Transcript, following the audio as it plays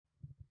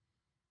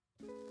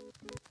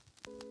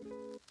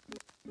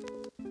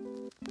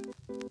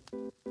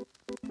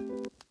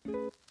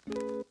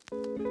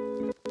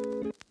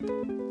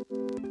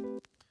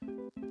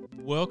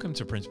Welcome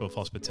to Principle of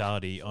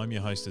Hospitality. I'm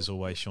your host as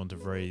always, Sean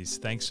DeVries.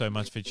 Thanks so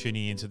much for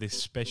tuning into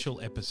this special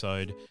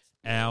episode,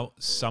 our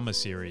Summer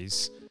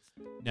Series.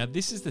 Now,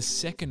 this is the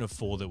second of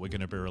four that we're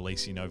going to be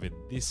releasing over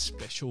this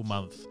special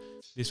month.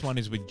 This one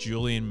is with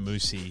Julien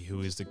Moussi, who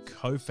is the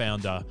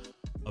co-founder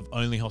of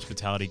Only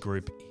Hospitality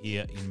Group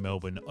here in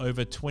Melbourne.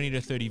 Over 20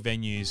 to 30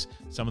 venues,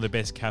 some of the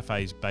best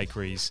cafes,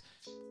 bakeries,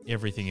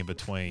 everything in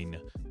between.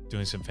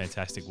 Doing some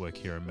fantastic work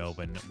here in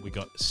Melbourne. We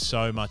got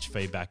so much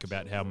feedback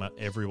about how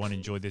everyone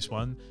enjoyed this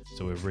one,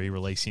 so we're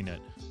re-releasing it.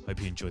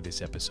 Hope you enjoyed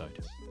this episode.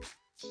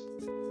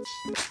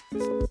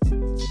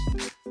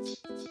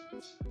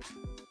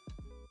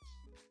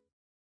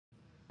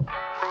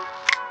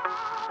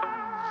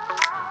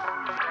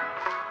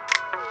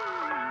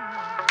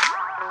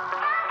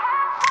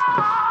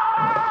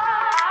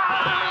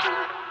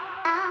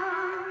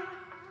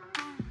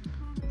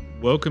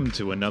 Welcome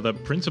to another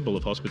Principle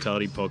of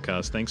Hospitality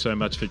podcast. Thanks so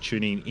much for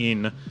tuning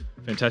in.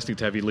 Fantastic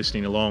to have you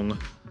listening along.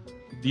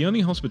 The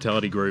Only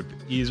Hospitality Group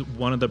is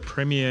one of the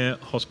premier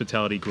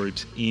hospitality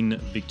groups in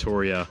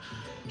Victoria.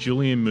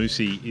 Julien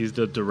Moussi is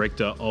the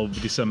director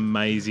of this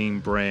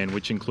amazing brand,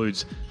 which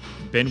includes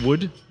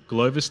Bentwood,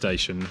 Glover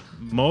Station,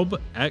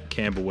 Mob at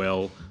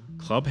Camberwell,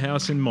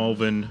 Clubhouse in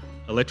Malvern,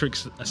 Electric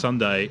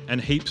Sunday,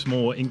 and heaps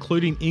more,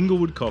 including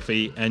Inglewood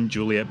Coffee and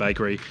Juliet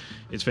Bakery.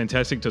 It's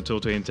fantastic to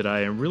talk to him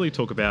today and really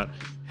talk about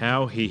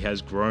how he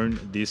has grown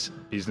this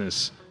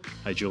business.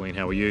 Hey, Julien,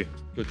 how are you?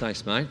 Good,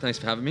 thanks, mate. Thanks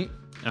for having me.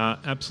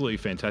 Absolutely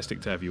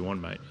fantastic to have you on,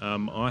 mate.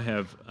 I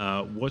have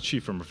watched you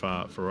from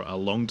afar for a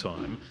long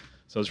time,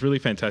 so it's really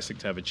fantastic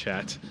to have a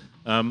chat.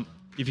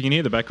 If you can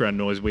hear the background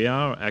noise, we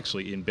are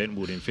actually in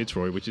Bentwood in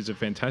Fitzroy, which is a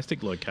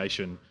fantastic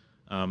location.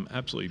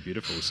 Absolutely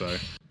beautiful. So,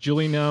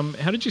 Julien,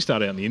 how did you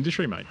start out in the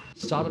industry, mate?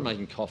 Started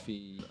making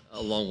coffee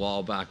a long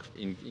while back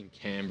in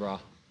Canberra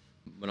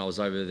when I was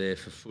over there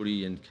for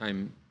footy, and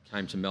came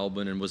to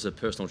Melbourne and was a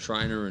personal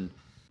trainer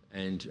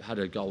and had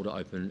a goal to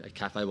open a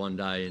cafe one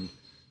day,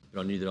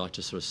 but I knew that I had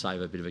to sort of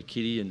save a bit of a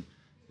kitty, and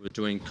we were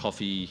doing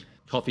coffee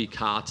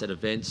carts at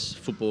events,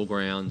 football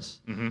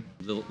grounds,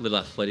 little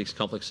athletics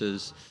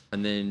complexes,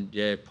 and then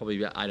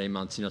probably about 18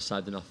 months in, I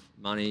saved enough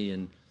money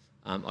and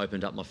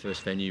opened up my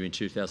first venue in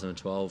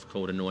 2012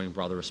 called Annoying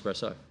Brother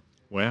Espresso.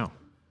 Wow.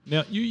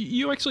 Now,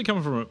 you actually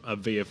come from a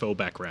VFL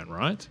background,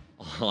 right?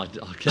 I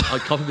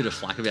cop a bit of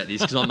flack about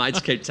this because my mates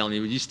keep telling me,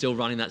 "Were you still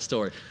running that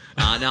story?"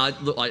 No,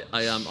 look,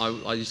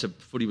 I used to,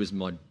 footy was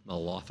my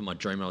life and my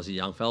dream when I was a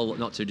young fella,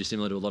 not too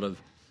dissimilar to a lot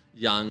of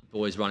young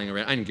boys running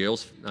around, and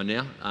girls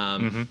now.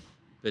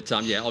 But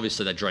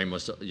obviously that dream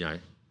was,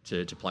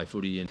 to play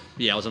footy. And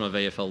I was on a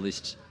VFL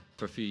list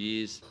for a few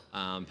years.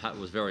 Pat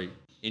was very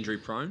injury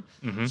prone,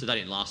 so that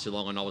didn't last too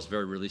long, and I was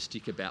very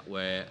realistic about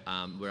where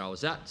I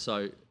was at.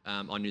 So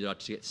I knew that I had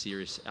to get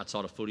serious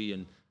outside of footy,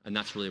 and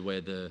that's really where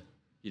the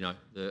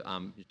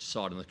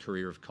side on the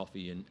career of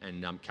coffee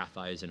and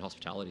cafes and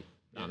hospitality.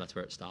 That's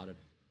where it started.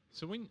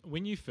 So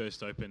when you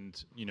first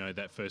opened,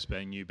 that first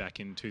venue back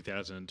in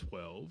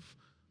 2012,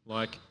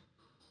 like,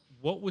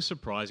 what was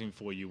surprising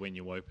for you when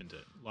you opened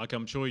it? Like,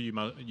 I'm sure you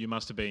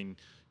must have been,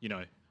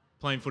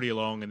 playing footy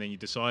along, and then you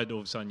decided all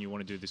of a sudden you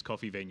want to do this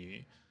coffee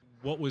venue.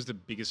 What was the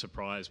biggest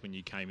surprise when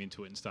you came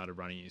into it and started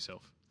running it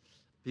yourself?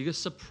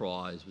 Biggest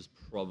surprise was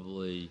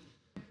probably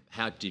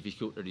how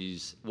difficult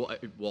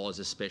it was,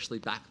 especially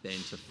back then,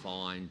 to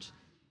find,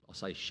 I'll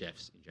say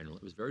chefs in general.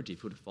 It was very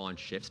difficult to find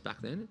chefs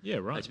back then. Yeah,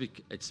 right.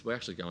 We're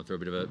actually going through a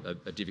bit of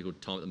a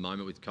difficult time at the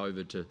moment with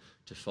COVID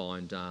to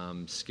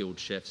find skilled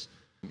chefs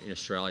in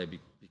Australia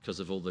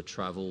because of all the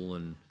travel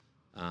and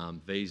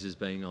visas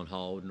being on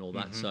hold and all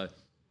that. So,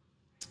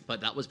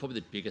 but that was probably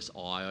the biggest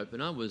eye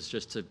opener, was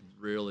just to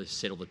really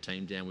settle the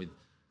team down with,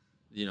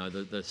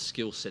 the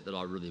skill set that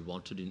I really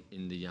wanted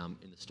in the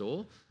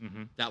store.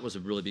 That was a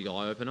really big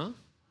eye opener.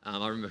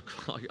 I remember,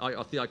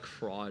 I think I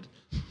cried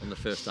on the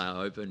first day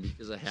I opened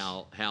because of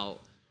how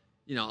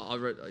I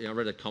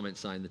read a comment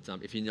saying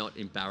that if you're not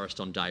embarrassed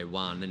on day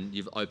one, then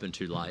you've opened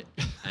too late.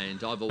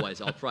 And I've always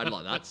operated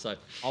like that. So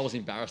I was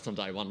embarrassed on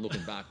day one.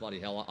 Looking back, bloody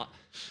hell,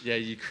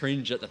 you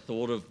cringe at the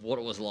thought of what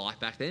it was like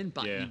back then.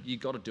 But you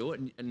got to do it.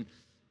 And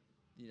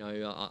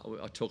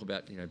I talk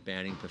about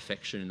banning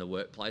perfection in the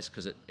workplace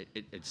because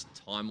it's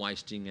time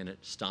wasting and it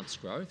stunts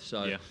growth.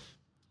 So,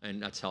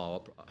 and that's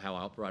how I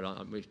operate.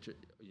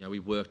 We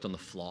worked on the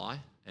fly,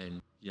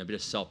 and a bit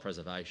of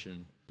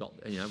self-preservation.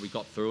 We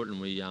got through it,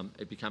 and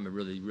it became a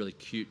really, really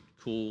cute,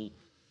 cool,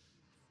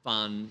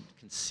 fun,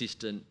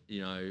 consistent,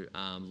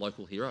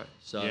 local hero.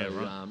 So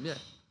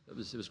it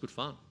was good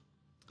fun,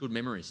 good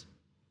memories.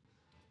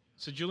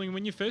 So, Julien,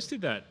 when you first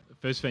did that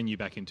first venue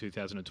back in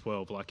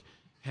 2012, like,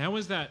 how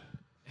was that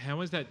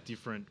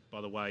different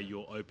by the way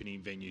you're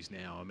opening venues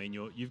now? I mean,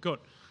 you've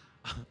got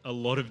a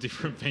lot of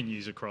different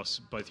venues across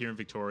both here in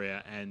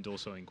Victoria and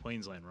also in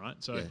Queensland, right?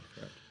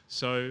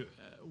 So,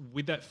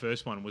 with that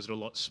first one, was it a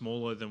lot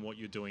smaller than what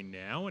you're doing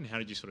now, and how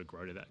did you sort of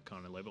grow to that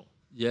kind of level?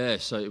 Yeah,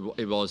 so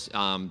it was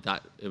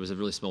it was a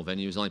really small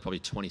venue. It was only probably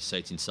 20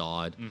 seats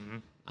inside.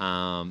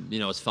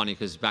 It's funny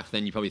because back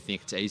then you probably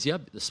think it's easier.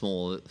 The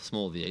smaller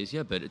the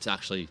easier, but it's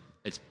actually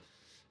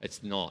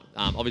It's not.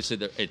 Obviously,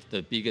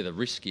 the bigger, the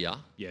riskier.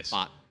 Yes.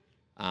 But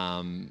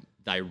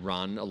they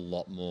run a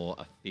lot more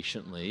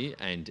efficiently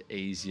and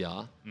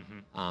easier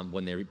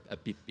when they're a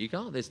bit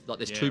bigger. There's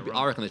two. Right.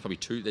 I reckon there's probably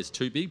two. There's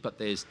too big, but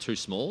there's too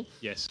small.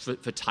 Yes. For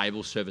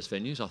table service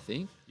venues, I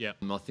think. Yeah.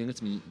 I think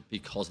it's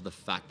because of the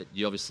fact that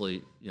you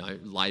obviously,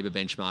 labour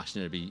benchmarks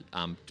need to be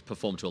to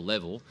perform to a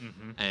level,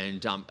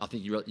 and I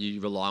think you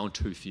rely on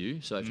too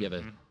few. So if you have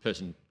a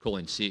person call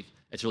in sick,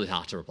 it's really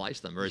hard to replace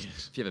them. Whereas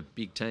if you have a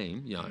big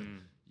team,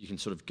 you can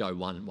sort of go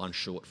one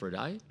short for a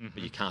day,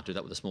 but you can't do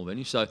that with a small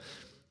venue. So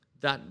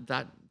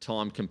that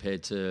time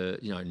compared to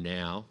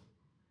now,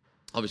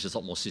 obviously it's a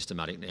lot more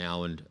systematic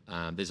now, and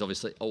there's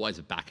obviously always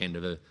a back end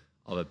of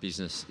a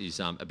business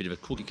is a bit of a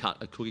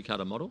cookie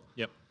cutter model.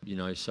 Yep.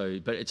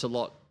 But it's a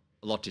lot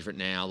different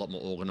now, a lot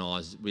more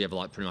organised. We have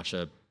like pretty much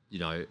a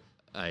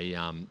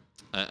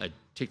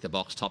tick the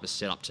box type of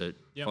setup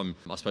from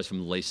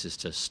leases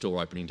to store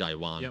opening day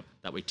one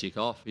that we tick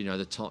off.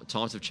 The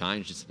times have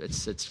changed.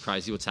 It's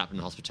crazy what's happened in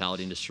the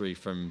hospitality industry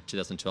from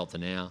 2012 to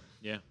now.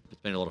 Yeah, it's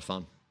been a lot of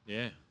fun.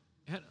 Yeah,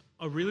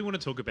 I really want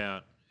to talk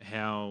about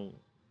how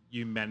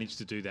you managed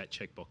to do that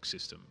checkbox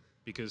system,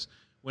 because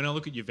when I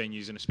look at your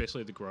venues and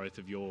especially the growth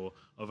of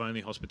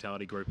Only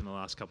Hospitality Group in the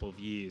last couple of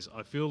years,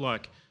 I feel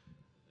like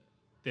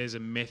there's a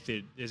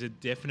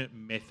definite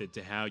method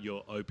to how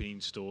you're opening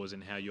stores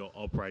and how you're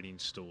operating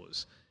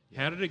stores.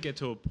 How did it get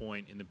to a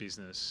point in the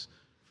business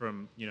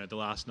from the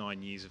last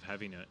 9 years of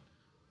having it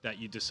that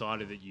you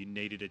decided that you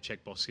needed a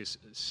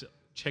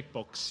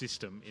checkbox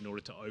system in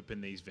order to open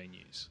these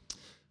venues?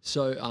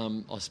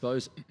 So I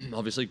suppose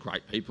obviously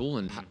great people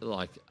and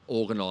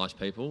organised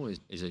people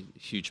is a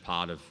huge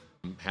part of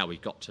how we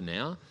got to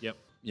now. Yep.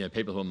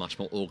 People who are much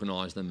more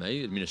organised than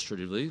me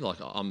administratively.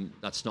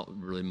 That's not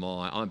really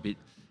I'm a bit.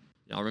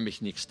 I remember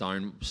Nick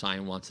Stone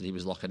saying once that he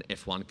was like an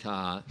F1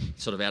 car,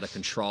 sort of out of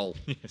control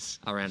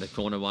around a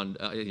corner.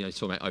 He's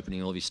talking about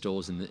opening all of his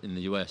stores in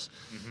the US.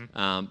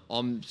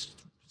 I'm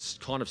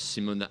kind of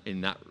similar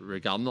in that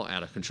regard. I'm not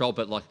out of control,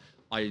 but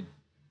I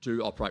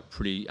do operate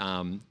pretty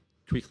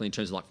quickly in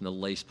terms of from the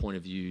lease point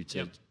of view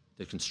to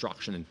the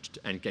construction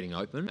and getting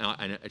open.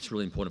 And it's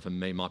really important for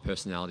me, my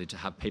personality, to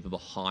have people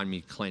behind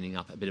me cleaning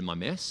up a bit of my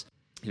mess.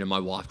 My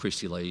wife,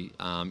 Christy Lee,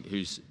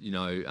 who's,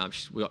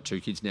 we've got 2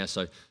 kids now,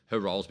 so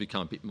her role's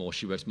become a bit more,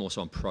 she works more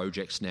so on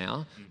projects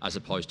now, as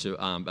opposed to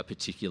a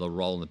particular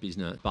role in the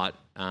business. But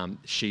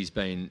she's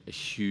been a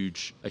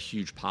huge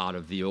part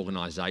of the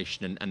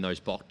organisation and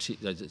those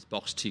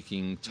box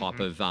ticking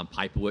type of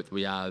paperwork that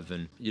we have.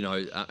 And,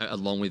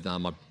 along with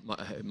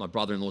my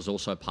brother-in-law is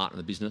also a partner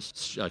of the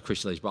business,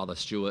 Christy Lee's brother,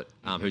 Stuart,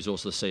 who's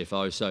also the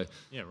CFO. So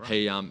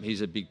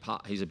he's a big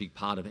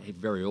part of it. He's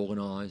very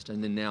organised.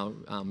 And then now,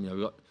 we've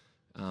got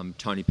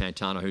Tony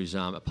Pantano, who's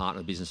a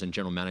partner of the business and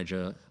general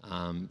manager,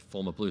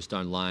 former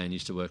Bluestone Lane,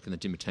 used to work in the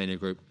Dimartino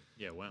Group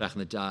back in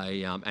the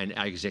day, and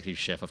our executive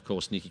chef, of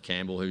course, Nikki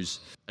Campbell,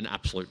 who's an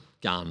absolute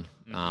gun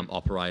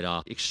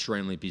operator,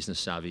 extremely business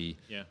savvy,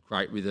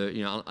 great with a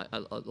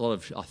lot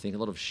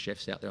of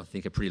chefs out there I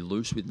think are pretty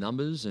loose with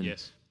numbers and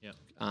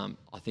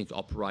I think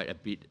operate a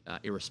bit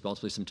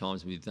irresponsibly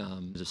sometimes with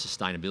the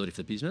sustainability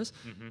for the business,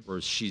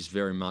 whereas she's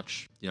very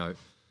much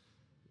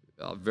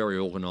very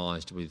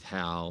organised with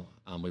how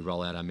we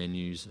roll out our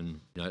menus and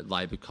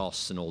labour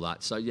costs and all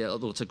that. So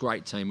it's a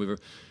great team. We've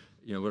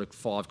got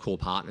 5 core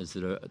partners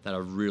that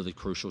are really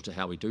crucial to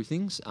how we do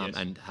things,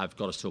 and have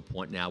got us to a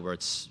point now where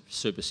it's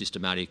super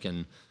systematic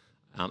and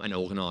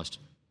organised.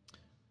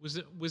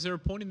 Was there a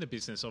point in the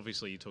business?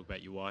 Obviously, you talk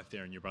about your wife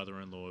there and your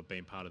brother-in-law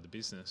being part of the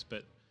business,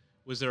 but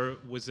was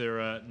there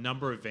a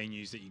number of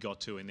venues that you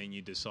got to and then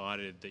you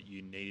decided that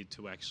you needed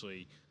to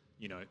actually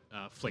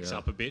flex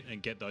up a bit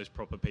and get those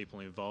proper people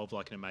involved,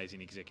 like an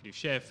amazing executive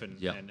chef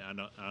and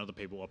other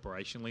people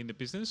operationally in the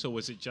business? Or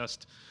was it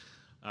just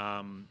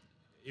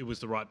it was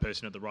the right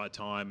person at the right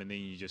time and then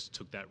you just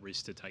took that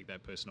risk to take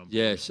that person on board?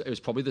 Yes, it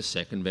was probably the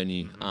second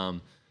venue,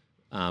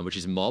 which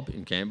is Mob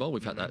in Campbell.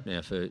 We've had that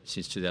now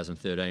since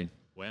 2013.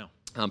 Wow.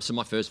 So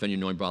my first venue,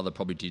 Knowing Brother,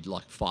 probably did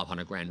like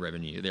 500 grand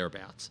revenue,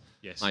 thereabouts.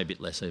 Yes. Maybe a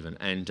bit less even.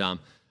 And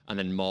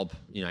then Mob,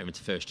 in its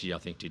first year, I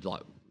think did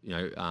like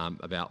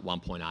about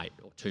 1.8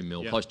 or 2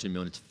 mil, close to 2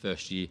 mil in its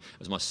first year. It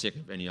was my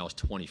second venue. I was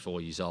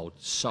 24 years old,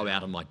 so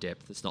out of my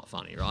depth. It's not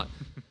funny, right?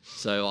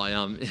 So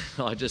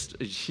I just,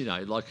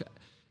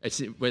 it's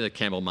where the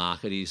Campbell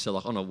market is. So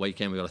on a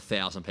weekend, we got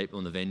 1,000 people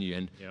in the venue,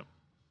 and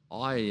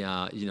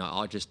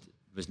I just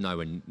was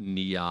nowhere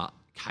near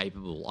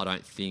capable, I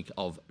don't think,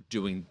 of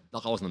doing,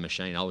 I wasn't a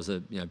machine. I was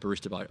I'm a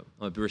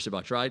barista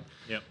by trade.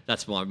 Yep.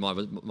 That's my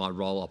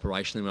role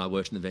operationally when I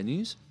worked in the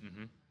venues.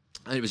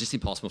 And it was just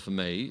impossible for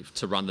me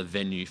to run the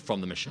venue from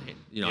the machine,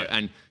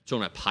 and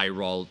talking about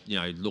payroll,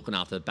 looking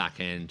after the back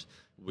end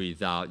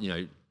with,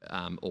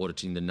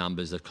 auditing the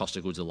numbers, the cost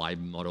of goods, the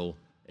labour model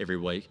every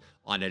week.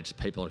 I needed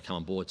people to come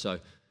on board. So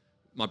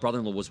my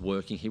brother-in-law was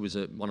working. He was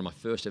one of my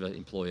first ever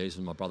employees,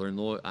 was my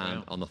brother-in-law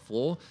on the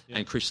floor. Yep.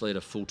 And Chris led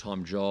a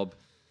full-time job.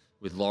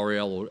 with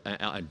L'Oreal or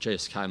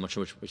GSK, I'm not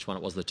sure which one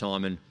it was at the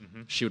time, and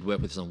she would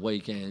work with us on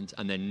weekends.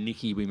 And then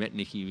we met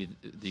Nikki,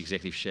 with the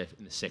executive chef,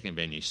 in the second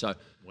venue. So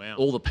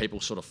all the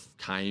people sort of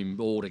came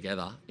all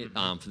together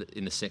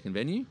in the second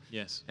venue.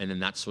 Yes. And then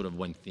that's sort of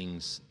when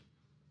things,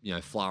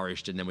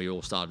 flourished, and then we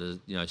all started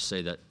to,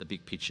 see that the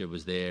big picture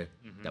was there,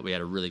 that we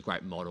had a really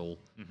great model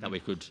that we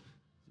could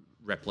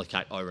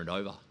replicate over and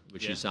over,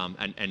 which is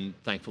and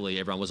thankfully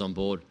everyone was on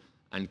board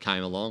and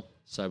came along.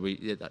 So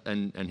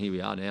and here we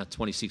are now,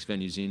 26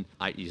 venues in,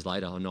 8 years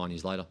later or 9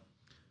 years later.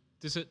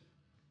 Does it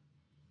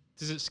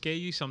scare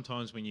you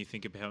sometimes when you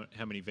think about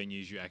how many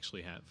venues you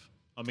actually have?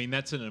 I mean,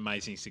 that's an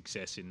amazing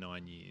success in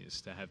 9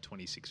 years to have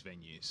 26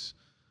 venues.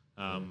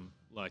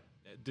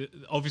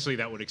 Obviously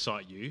that would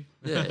excite you.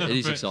 Yeah, it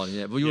is exciting.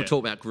 Yeah, well, you were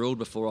talking about Grilled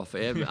before off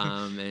air,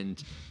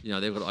 and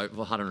they've got over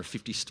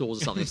 150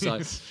 stores or something. So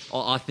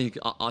I think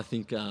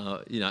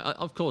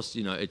of course,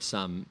 it's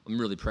I'm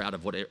really proud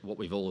of what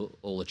we've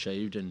all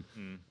achieved, and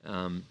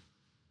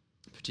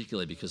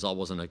particularly because I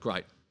wasn't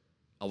great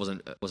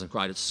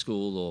at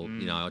school, or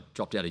I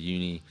dropped out of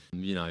uni,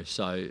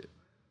 so,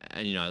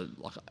 and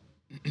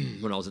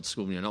when I was at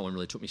school, no one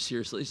really took me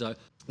seriously. So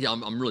yeah,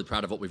 I'm really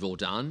proud of what we've all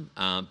done.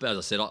 But as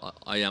I said,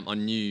 I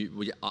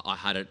knew I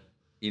had it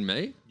in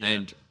me,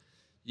 and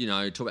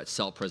talk about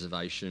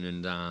self-preservation,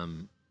 and I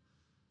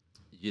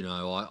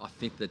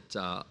think that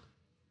I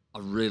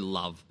really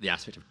love the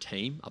aspect of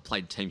team. I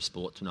played team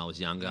sports when I was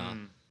younger.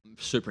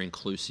 Super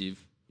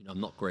inclusive. I'm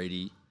not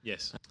greedy.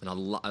 Yes. And I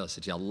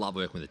love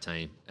working with a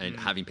team and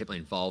having people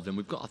involved. And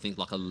we've got, I think,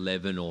 like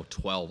 11 or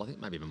 12, I think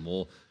maybe even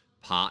more,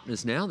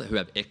 partners now who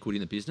have equity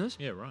in the business.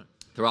 Yeah, right.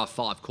 There are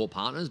 5 core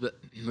partners, but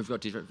we've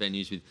got different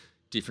venues with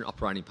different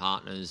operating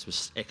partners,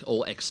 with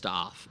all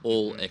ex-staff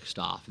in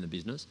the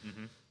business,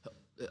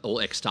 all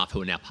ex-staff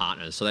who are now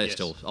partners. So they're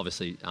still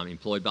obviously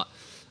employed, but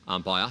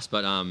by us.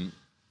 But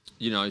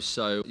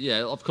so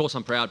yeah, of course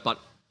I'm proud, but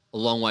a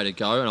long way to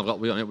go.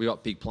 And we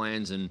got big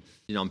plans, and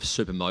I'm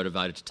super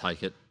motivated to take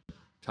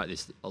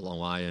this a long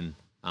way, and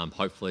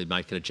hopefully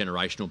make it a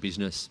generational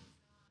business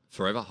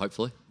forever.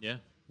 Hopefully. Yeah.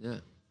 Yeah.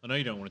 I know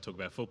you don't want to talk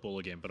about football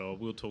again, but I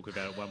will talk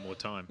about it one more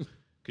time,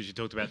 because you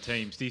talked about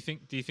teams. Do you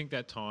think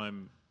that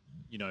time,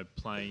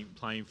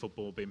 playing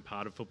football, being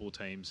part of football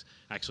teams,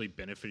 actually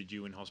benefited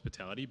you in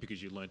hospitality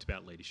because you learnt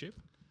about leadership?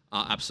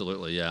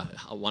 Absolutely, yeah,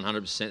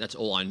 100%. That's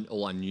all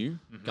I knew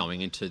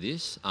going into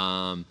this.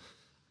 All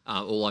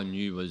I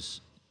knew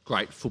was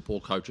great football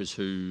coaches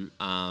who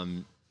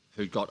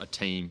got a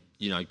team,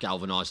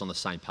 galvanised on the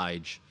same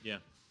page. Yeah.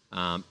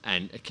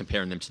 And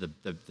comparing them to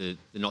the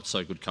not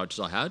so good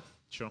coaches I had.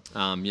 Sure.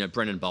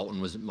 Brendan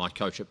Bolton was my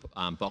coach at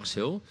Box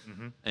Hill,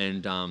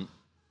 and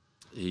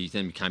he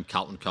then became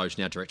Carlton coach,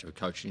 now director of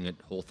coaching at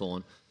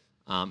Hawthorn,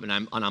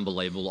 an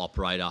unbelievable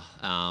operator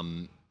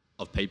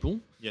of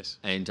people. Yes.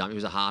 And he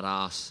was a hard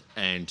ass,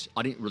 and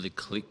I didn't really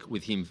click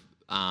with him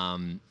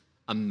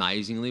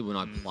amazingly when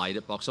I played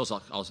at Box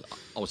Hill. I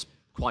was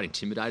quite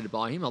intimidated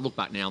by him. I look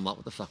back now, I'm like,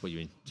 what the fuck were you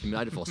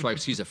intimidated for? Sorry,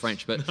 excuse the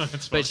French, but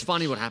it's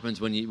funny what happens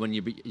when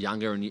you're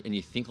younger and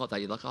you think like that.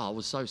 You're like, I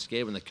was so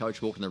scared when the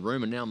coach walked in the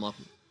room, and now I'm like,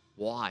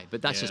 why?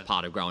 But that's just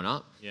part of growing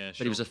up. Yeah, sure.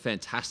 But he was a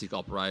fantastic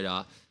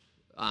operator.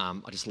 I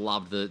just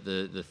loved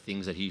the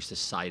things that he used to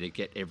say to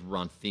get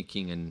everyone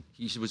thinking, and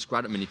he was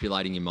great at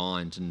manipulating your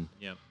mind and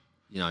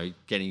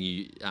getting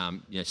you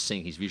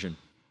seeing his vision.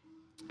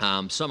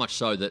 So much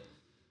so that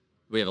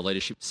we have a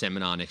leadership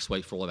seminar next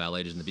week for all of our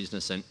leaders in the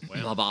business, and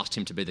I've asked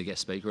him to be the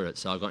guest speaker at it.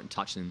 So I got in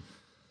touch with him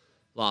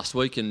last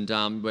week, and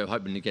we're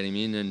hoping to get him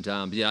in. And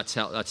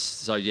absolutely.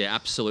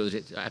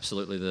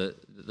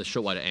 The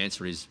short way to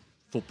answer it is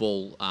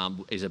football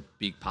is a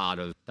big part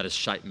of that has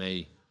shaped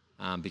me,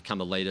 become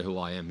the leader who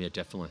I am. Yeah,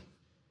 definitely.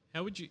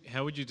 How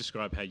would you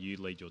describe how you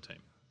lead your team?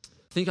 I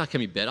think I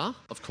can be better.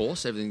 Of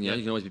course, everything you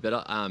can always be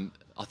better. I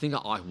think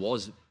I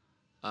was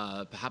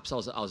perhaps I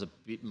was a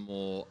bit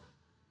more.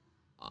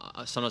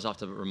 Sometimes I have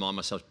to remind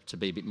myself to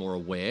be a bit more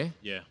aware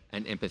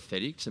and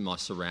empathetic to my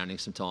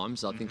surroundings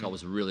sometimes. I think I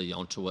was really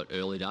onto it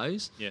early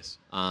days. Yes.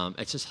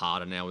 It's just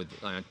harder now with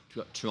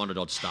 200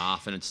 odd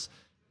staff, and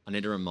I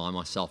need to remind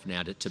myself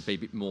now to be a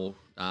bit more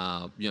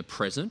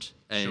present.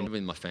 And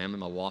with my family,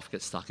 my wife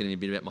gets stuck in a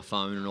bit about my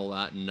phone and all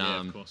that. And,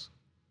 of course.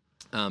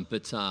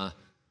 But the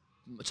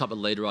type of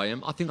leader I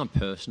am, I think I'm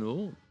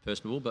personable,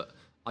 but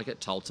I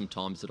get told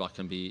sometimes that I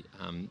can be,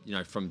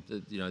 from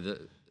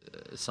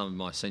some of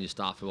my senior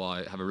staff who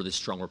I have a really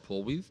strong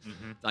rapport with,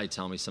 they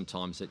tell me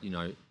sometimes that,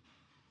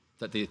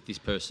 that this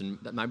person,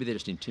 that maybe they're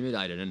just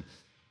intimidated. And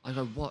I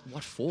go,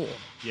 what for?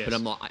 Yes.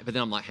 But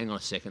then I'm like, hang on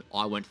a second.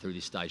 I went through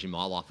this stage in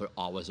my life where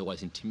I was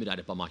always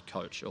intimidated by my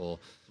coach, or,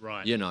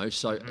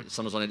 so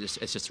sometimes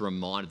it's just a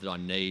reminder that I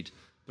need.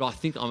 But I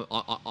think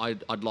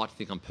I'd like to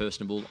think I'm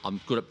personable.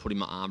 I'm good at putting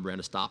my arm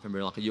around a staff and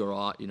being like, are you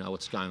all right?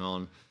 What's going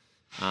on?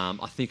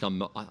 I think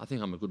I'm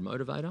a good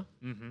motivator.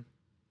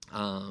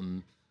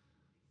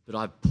 But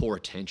I have poor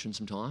attention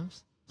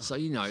sometimes. So,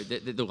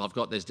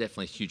 look, there's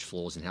definitely huge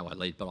flaws in how I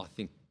lead, but I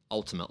think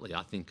ultimately,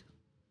 I think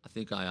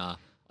I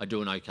I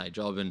do an okay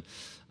job, and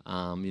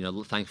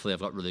thankfully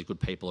I've got really good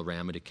people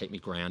around me to keep me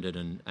grounded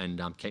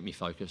and keep me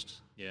focused.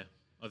 Yeah.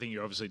 I think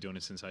you're obviously doing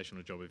a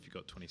sensational job if you've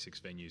got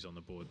 26 venues on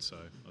the board, so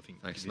I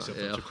think Thanks, give yourself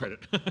mate. lots of credit.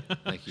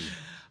 Thank you.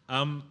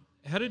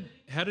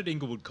 How did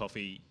Inglewood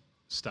Coffee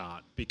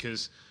start?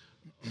 Because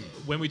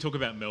when we talk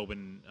about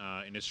Melbourne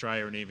in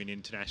Australia and even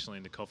internationally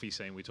in the coffee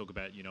scene, we talk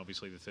about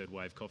obviously the third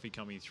wave coffee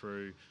coming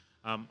through.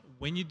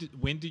 When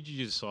did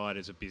you decide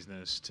as a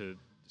business to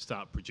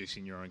start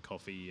producing your own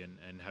coffee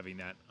and having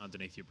that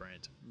underneath your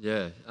brand?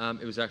 Yeah,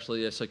 it was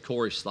actually so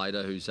Corey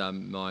Slater, who's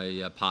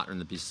my partner in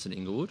the business in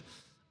Inglewood.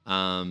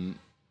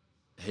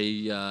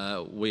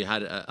 We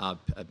had a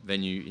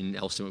venue in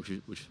Elston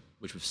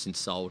which we've since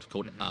sold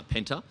called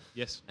Penta.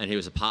 Yes. And he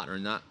was a partner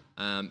in that.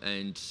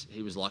 And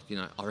he was like,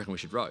 I reckon we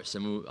should roast.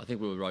 And I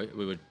think we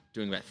were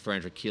doing about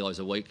 300 kilos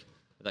a week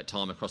at that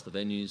time across the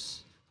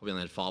venues. Probably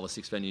only had 5 or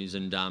 6 venues.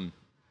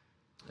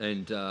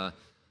 And I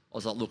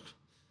was like, look,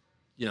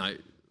 we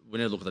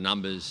need to look at the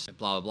numbers,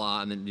 blah, blah,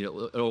 blah. And then it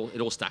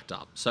all stacked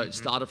up. So it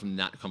started from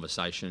that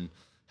conversation.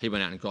 He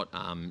went out and got,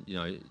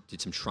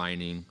 did some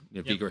training,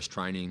 vigorous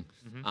training.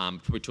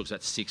 Probably took us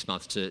about 6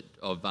 months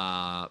of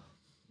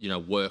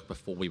work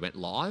before we went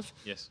live.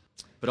 Yes.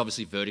 But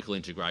obviously, vertical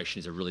integration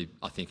is a really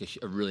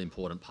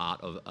important part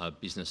of a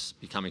business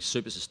becoming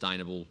super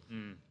sustainable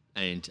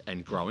and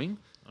growing.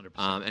 100%.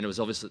 And it was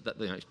obvious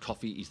that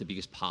coffee is the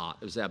biggest part.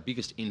 It was our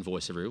biggest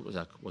invoice every week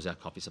was our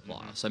coffee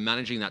supplier. So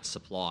managing that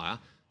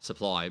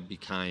supply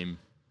became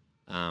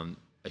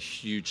a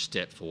huge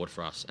step forward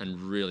for us,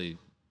 and really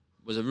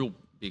was a real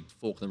big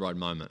fork in the road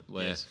moment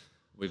where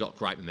we got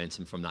great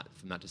momentum from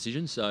that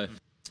decision. So.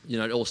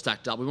 It all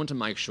stacked up. We wanted to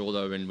make sure,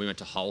 though, when we went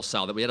to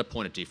wholesale, that we had a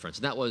point of difference.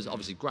 And that was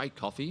obviously great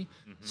coffee,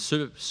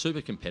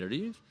 super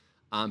competitive,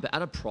 but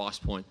at a price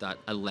point that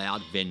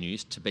allowed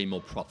venues to be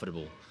more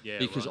profitable. Yeah,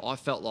 because right. I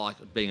felt like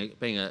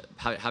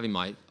having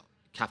my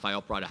cafe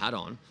operator hat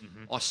on,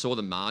 I saw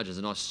the margins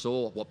and I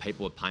saw what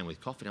people were paying with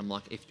coffee. And I'm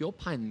like, if you're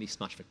paying this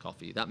much for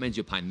coffee, that means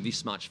you're paying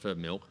this much for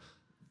milk,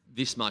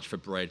 this much for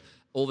bread.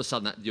 All of a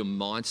sudden, that your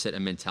mindset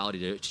and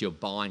mentality to your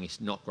buying is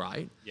not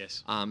great.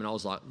 Yes. And I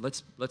was like,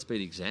 let's be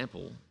the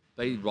example.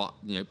 Be right,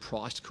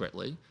 priced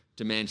correctly.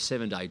 Demand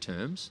 7-day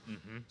terms.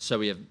 So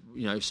we have,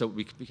 so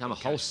we become a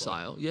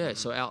wholesale. Yeah.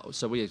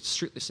 So we are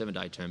strictly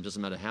 7-day terms.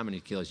 Doesn't matter how many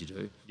kilos you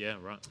do. Yeah.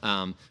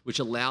 Right. Which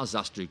allows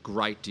us to do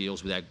great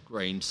deals with our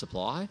green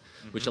supply.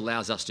 Which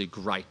allows us to do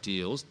great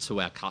deals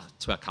to our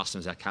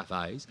customers, our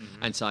cafes,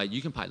 and say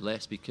you can pay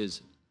less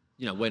because,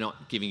 we're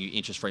not giving you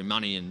interest-free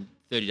money in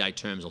 30-day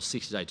terms or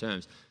 60-day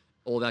terms.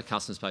 All of our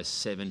customers pay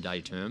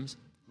 7-day terms,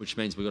 which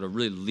means we've got a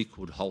really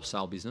liquid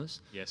wholesale business.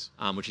 Yes.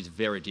 Which is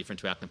very different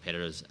to our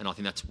competitors. And I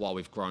think that's why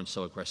we've grown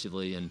so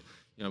aggressively. And,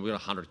 we've got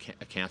 100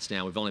 accounts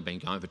now. We've only been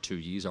going for 2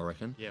 years, I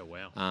reckon. Yeah,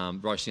 wow.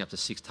 Roasting up to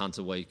 6 tonnes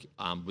a week,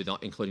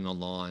 including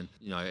online.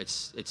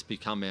 It's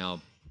become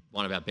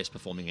one of our best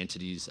performing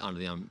entities under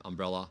the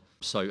umbrella.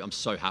 So I'm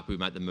so happy we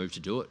made the move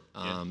to do it.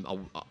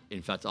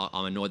 In fact,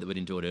 I'm annoyed that we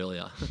didn't do it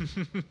earlier.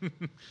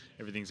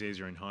 Everything's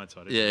easier in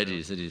hindsight. Yeah, it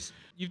is.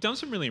 You've done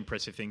some really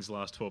impressive things the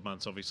last 12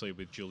 months, obviously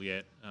with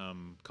Juliet,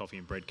 Coffee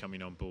and Bread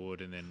coming on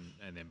board, and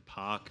then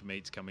Park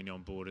Meats coming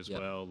on board as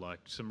well. Like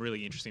some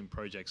really interesting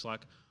projects.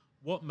 Like,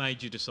 what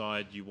made you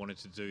decide you wanted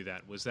to do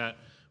that? Was that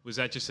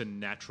just a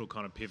natural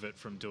kind of pivot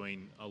from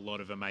doing a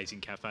lot of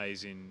amazing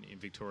cafes in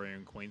Victoria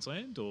and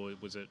Queensland, or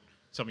was it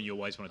something you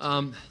always wanted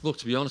to do? Look,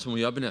 to be honest, when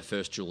we opened our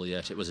first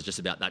Juliet, it was just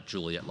about that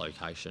Juliet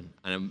location.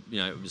 And,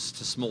 it was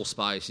a small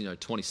space,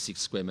 26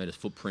 square metres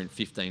footprint,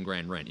 15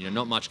 grand rent.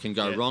 Not much can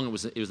go wrong. It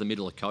was the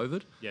middle of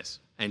COVID. Yes.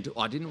 And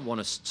I didn't want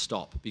to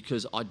stop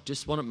because I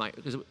just want to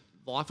because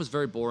life was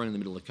very boring in the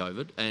middle of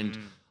COVID, and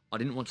I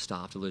didn't want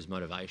staff to lose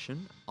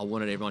motivation. I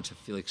wanted everyone to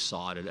feel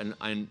excited.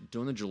 And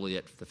doing the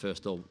Juliet for the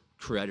first door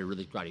created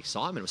really great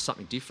excitement. It was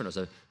something different.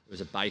 It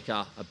was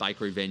a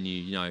bakery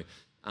venue,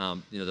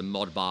 the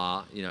mod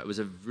bar, it was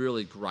a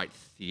really great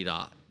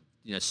theatre.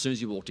 As soon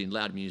as you walked in,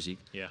 loud music,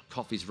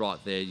 coffee's right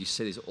there. You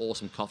see these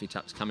awesome coffee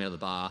taps coming out of the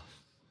bar.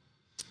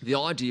 The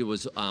idea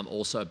was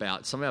also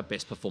about some of our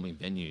best performing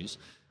venues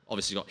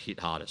obviously got hit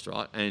hardest,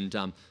 right? And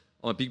I'm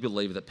a big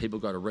believer that people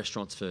go to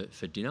restaurants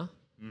for dinner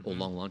or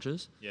long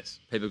lunches. Yes.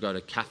 People go to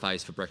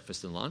cafes for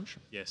breakfast and lunch.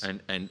 Yes.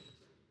 And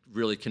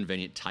really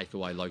convenient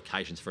takeaway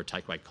locations for a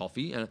takeaway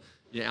coffee. And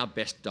our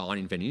best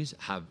dining venues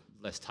have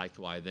less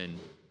takeaway than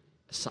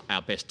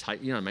our best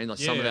take, you know what I mean? Like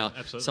some of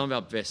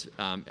our best,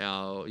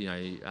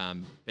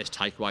 best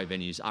takeaway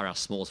venues are our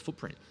smallest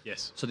footprint.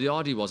 Yes. So the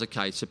idea was,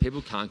 okay, so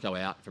people can't go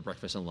out for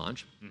breakfast and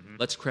lunch.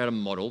 Let's create a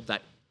model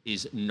that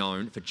is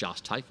known for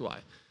just takeaway.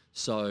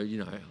 So,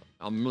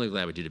 I'm really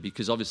glad we did it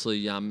because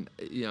obviously, now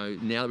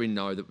that we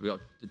know that we've got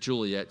the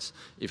Juliets,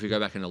 if we go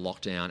back into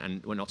lockdown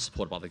and we're not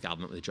supported by the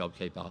government with the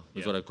JobKeeper,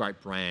 we've got a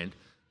great brand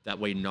that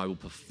we know will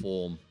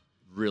perform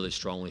really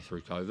strongly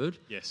through COVID,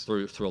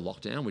 through a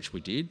lockdown, which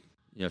we did.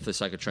 For the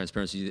sake of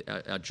transparency,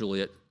 our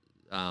Juliet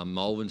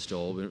Malvern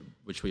store,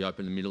 which we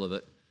opened in the middle of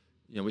it,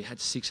 we had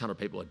 600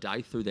 people a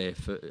day through there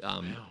for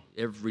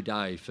every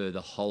day for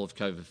the whole of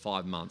COVID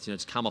 5 months.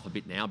 It's come off a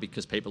bit now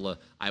because people are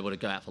able to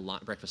go out for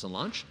breakfast and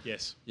lunch.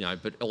 Yes.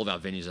 But all of our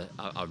venues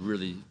are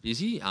really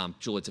busy.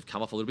 Juliet's have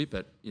come off a little bit,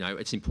 but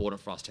it's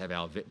important for us to have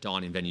our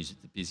dining venues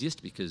the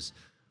busiest because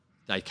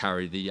they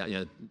carry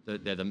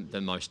they're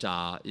the most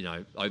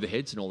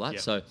overheads and all that.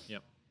 Yep. So,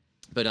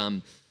 but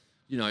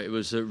it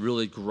was a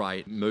really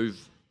great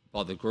move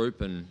by the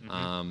group, and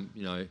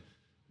it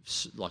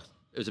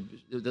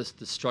was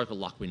the stroke of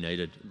luck we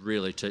needed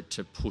really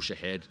to push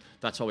ahead.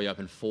 That's why we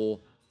opened four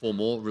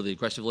more really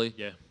aggressively.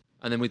 Yeah.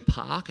 And then with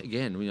Park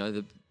again,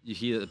 you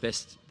hear that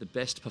the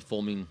best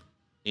performing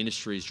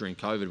industries during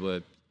COVID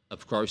were a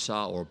grocer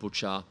or a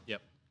butcher.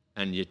 Yep.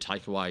 And your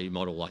takeaway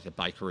model like a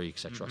bakery,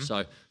 etc.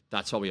 So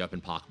that's why we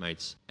opened Park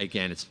Meats.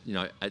 Again, it's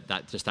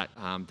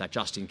that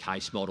just in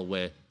case model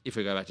where if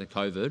we go back to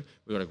COVID,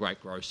 we've got a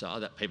great grocer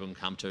that people can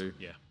come to.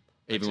 Yeah.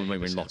 Even when we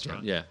were in lockdown.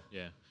 Right. Yeah.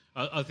 Yeah.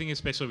 I think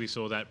especially we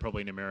saw that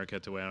probably in America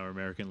to our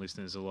American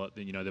listeners a lot,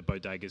 the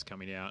bodegas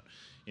coming out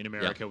in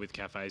America with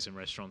cafes and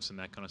restaurants and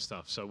that kind of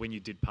stuff. So when you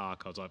did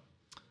Park, I was like,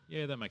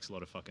 yeah, that makes a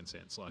lot of fucking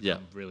sense. Like,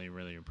 I'm really,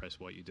 really impressed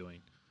with what you're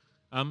doing.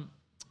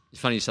 It's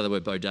funny you say the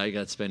word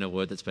bodega. It's been a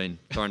word that's been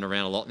thrown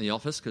around a lot in the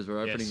office because we're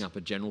opening up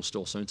a general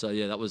store soon. So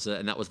that was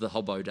the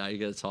whole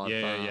bodega type.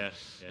 Yeah.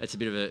 It's a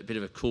bit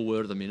of a cool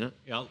word at the minute.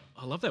 Yeah,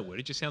 I love that word.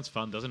 It just sounds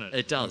fun, doesn't it?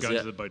 It does. Go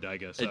to the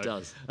bodega. So, it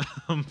does.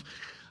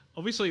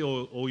 Obviously,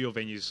 all your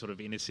venues are sort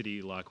of inner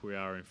city like we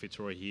are in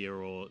Fitzroy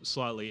here, or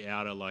slightly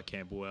outer like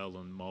Camberwell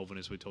and Malvern,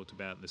 as we talked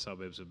about in the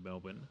suburbs of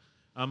Melbourne.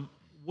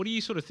 What do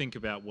you sort of think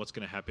about what's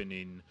going to happen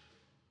in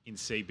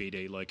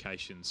CBD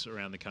locations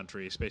around the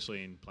country,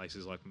 especially in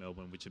places like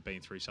Melbourne, which have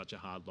been through such a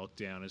hard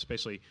lockdown,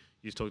 especially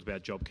you've talked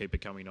about JobKeeper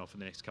coming off in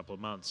the next couple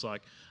of months.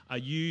 Like, are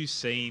you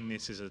seeing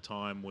this as a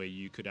time where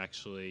you could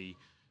actually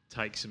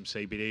take some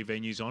CBD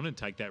venues on and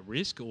take that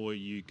risk, or are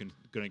you going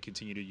to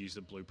continue to use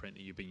the blueprint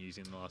that you've been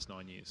using in the last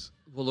 9 years?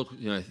 Well, look,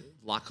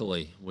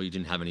 luckily we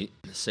didn't have any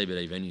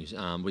CBD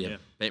venues. We have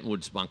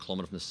Bentwood's 1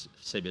 kilometre from the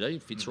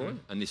CBD, Fitzroy,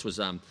 and this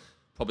was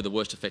probably the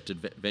worst affected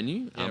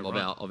venue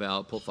of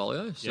our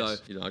portfolio. So,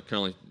 I can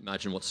only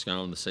imagine what's going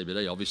on in the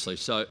CBD, obviously.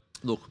 So,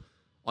 look,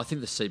 I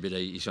think the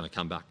CBD is going to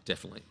come back,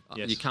 definitely.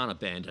 Yes. You can't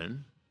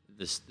abandon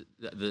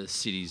the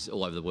cities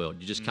all over the world.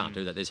 You just can't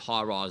do that. There's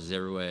high-rises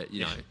everywhere,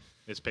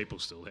 There's people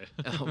still there.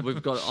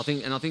 We've got, I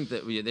think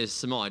that there's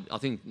some. I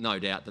think no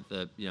doubt that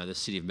the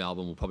city of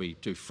Melbourne will probably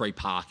do free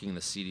parking in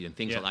the city and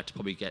things like that to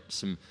probably get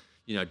some,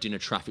 dinner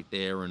traffic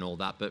there and all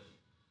that. But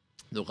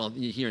look,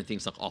 you're hearing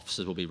things like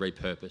offices will be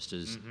repurposed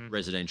as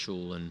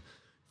residential and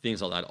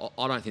things like that.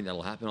 I don't think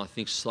that'll happen. I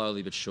think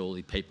slowly but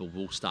surely people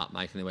will start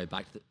making their way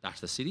back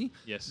to the city.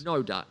 Yes.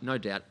 No doubt.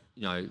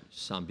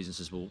 Some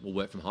businesses will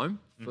work from home.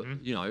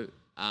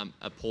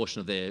 A portion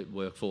of their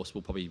workforce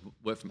will probably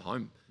work from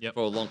home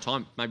for a long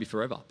time, maybe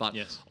forever. But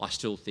I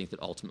still think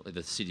that ultimately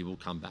the city will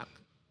come back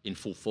in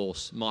full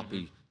force. Might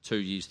be 2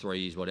 years, 3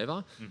 years,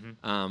 whatever.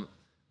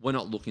 We're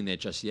not looking there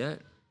just yet.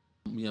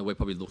 We're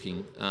probably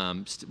looking.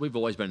 We've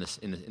always been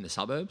in the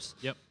suburbs.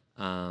 Yep.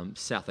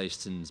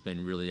 Southeastern's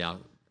been really our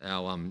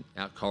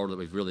corridor that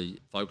we've really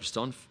focused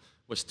on.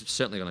 We're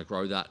certainly going to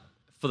grow that.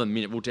 For the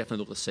minute, we'll definitely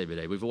look at the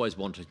CBD. We've always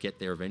wanted to get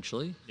there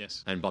eventually.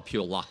 Yes. And by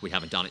pure luck, we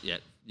haven't done it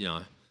yet.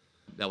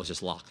 That was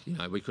just luck.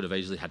 We could have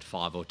easily had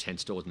 5 or 10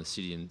 stores in the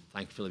city, and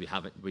thankfully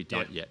we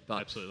don't yet.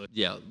 But absolutely.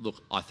 Yeah,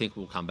 look, I think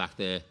we'll come back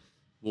there.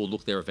 We'll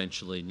look there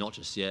eventually, not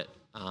just yet.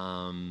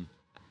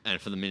 And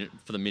for the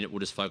minute, we'll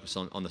just focus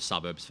on the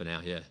suburbs for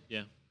now. Yeah.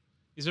 Yeah.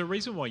 Is there a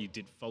reason why you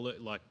did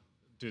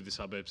do the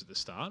suburbs at the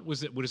start?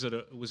 Was it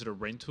a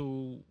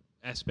rental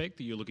aspect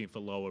that you're looking for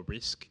lower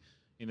risk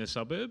in the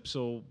suburbs,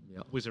 or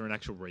was there an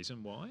actual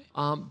reason why?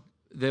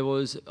 There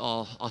was,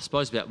 I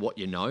suppose, about what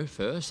you know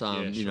first.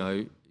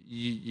 Sure.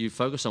 You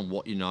focus on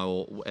what you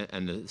know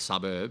and the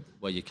suburb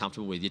where you're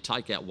comfortable with. You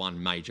take out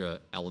one major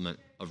element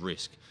of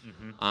risk.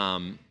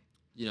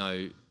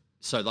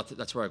 So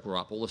that's where I grew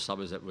up. All the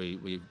suburbs that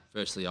we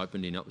firstly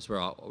opened in, it was where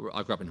I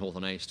grew up in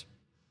Hawthorn East.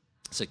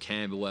 So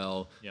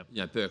Camberwell,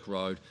 Burke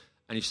Road.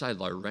 And you say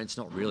low rent's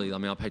not really. I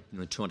mean, I paid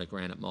nearly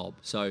 $200,000 at Mob.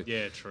 So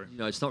yeah, true.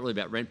 It's not really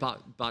about rent,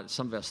 but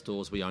some of our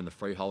stores we own the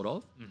freehold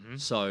of.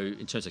 So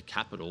in terms of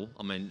capital,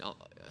 I mean,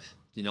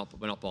 we're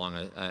not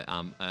buying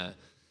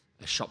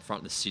a shop front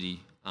in the city.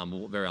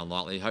 Very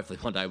unlikely. Hopefully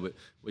one day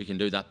we can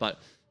do that. But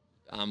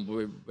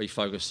we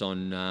focus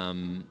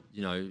on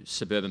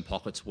suburban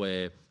pockets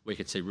where we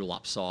could see real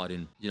upside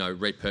in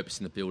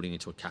repurposing the building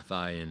into a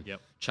cafe and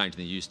changing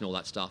the use and all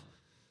that stuff.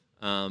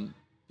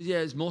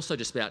 It's more so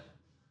just about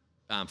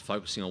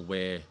focusing on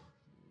where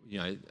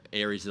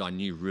areas that I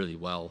knew really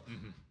well.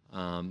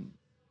 And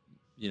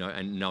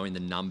knowing the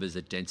numbers,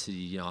 the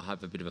density. I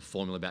have a bit of a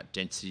formula about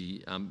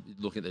density.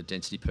 Looking at the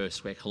density per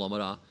square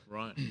kilometre,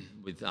 right?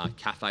 With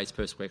cafes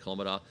per square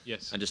kilometre,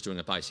 yes, and just doing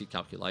a basic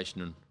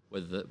calculation and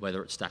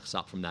whether it stacks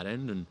up from that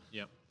end, and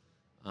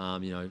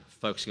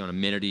focusing on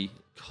amenity.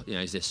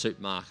 Is there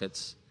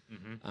supermarkets?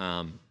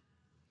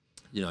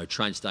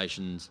 Train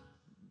stations,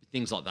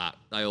 things like that.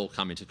 They all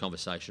come into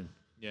conversation.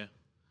 Yeah.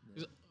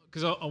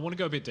 because I want to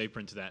go a bit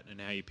deeper into that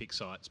and how you pick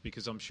sites,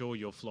 because I'm sure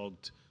you're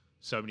flogged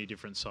so many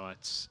different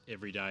sites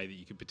every day that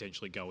you could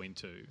potentially go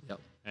into. Yep.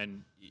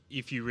 And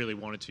if you really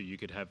wanted to, you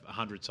could have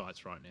 100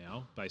 sites right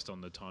now based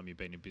on the time you've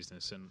been in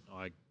business. And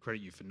I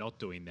credit you for not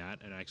doing that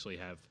and actually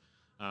have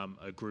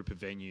a group of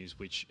venues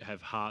which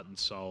have heart and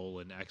soul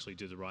and actually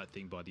do the right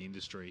thing by the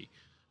industry.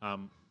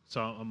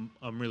 So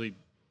I'm really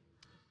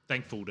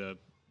thankful to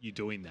you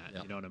doing that.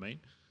 Yep. You know what I mean?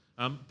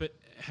 But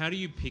how do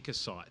you pick a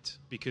site?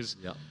 Because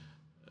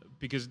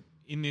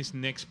in this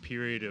next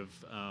period of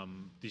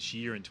this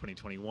year in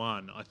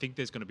 2021, I think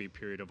there's going to be a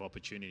period of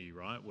opportunity,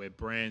 right? Where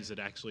brands that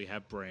actually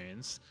have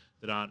brands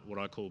that aren't what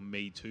I call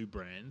Me Too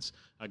brands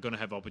are going to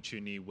have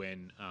opportunity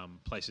when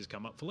places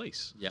come up for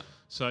lease. Yeah.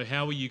 So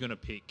how are you going to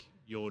pick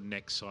your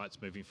next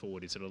sites moving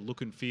forward? Is it a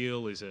look and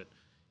feel? Is it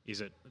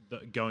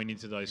going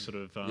into those sort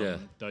of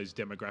those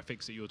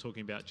demographics that you were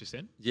talking about just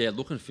then? Yeah,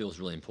 look and feel is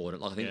really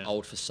important. Like I think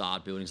old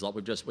facade buildings, like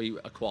we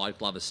acquired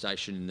Glover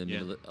Station in the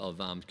middle of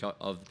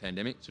the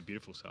pandemic. It's a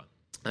beautiful site.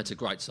 It's a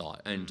great site,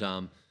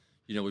 and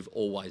we've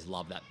always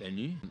loved that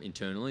venue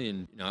internally,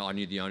 and I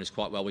knew the owners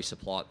quite well. We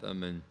supplied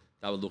them, and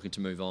they were looking to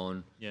move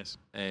on. Yes,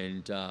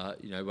 and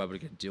we were able to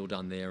get a deal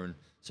done there, and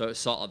so a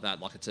site like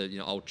that, like it's a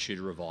old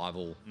Tudor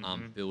revival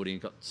building,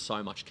 got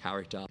so much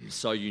character,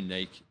 so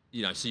unique.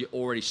 So you're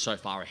already so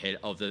far ahead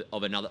of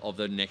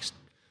the next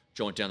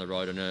joint down the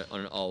road on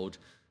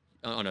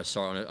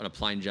a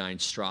plain Jane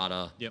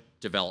strata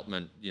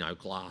development,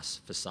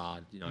 glass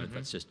facade,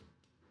 that's just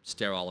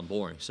sterile and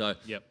boring. So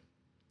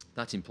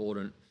that's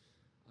important.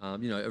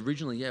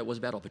 Originally, it was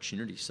about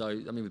opportunity. So,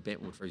 with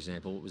Bentwood, for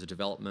example, it was a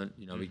development.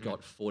 We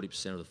got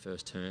 40% of the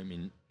first term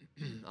in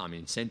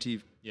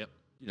incentive. Yep.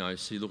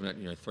 So you're looking at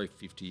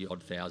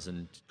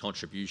 350,000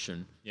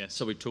 contribution. Yes.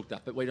 So we took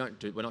that, but we're not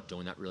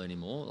doing that really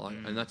anymore.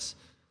 And that's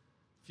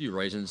a few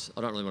reasons.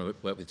 I don't really want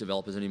to work with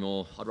developers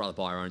anymore. I'd rather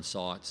buy our own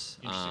sites.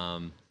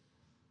 Does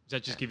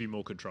that just give you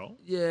more control?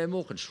 Yeah,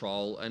 more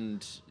control,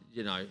 and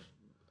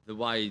the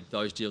way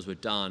those deals were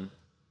done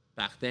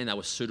back then, they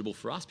were suitable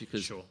for us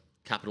because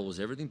capital was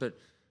everything. But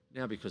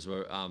now, because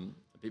we're a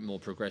bit more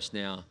progressed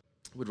now,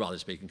 we'd rather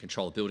just be in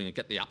control of the building and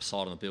get the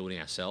upside on the building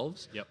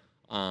ourselves. Yep.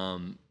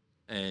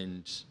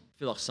 And I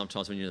feel like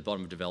sometimes when you're at the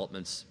bottom of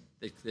developments,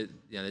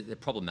 they're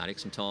problematic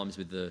sometimes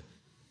with the,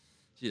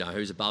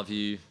 who's above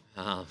you.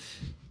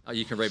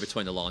 You can read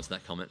between the lines of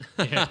that comment.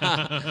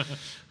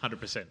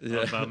 100%.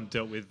 Yeah. I've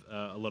dealt with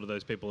a lot of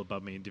those people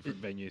above me in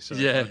different venues, so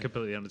I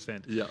completely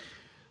understand. Yeah.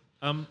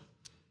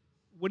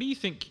 What do you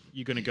think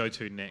you're going to go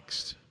to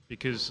next?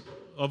 Because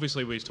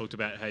obviously we've talked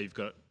about how you've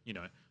got,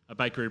 a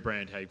bakery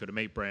brand, how you've got a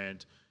meat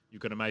brand,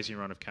 you've got an amazing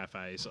run of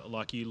cafes.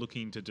 Like, are you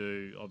looking to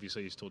do,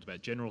 obviously you've talked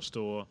about general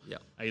store. Yeah.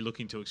 Are you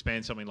looking to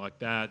expand something like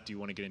that? Do you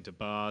want to get into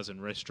bars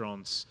and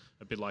restaurants?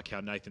 A bit like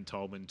how Nathan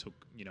Tolman took,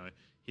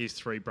 his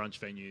 3 brunch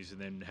venues and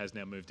then has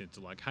now moved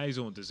into like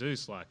Hazel and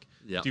DeZeus. Like,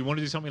 do you want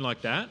to do something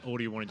like that, or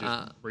do you want to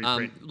just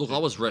reprint? Look, I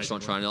was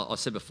restaurant trained. I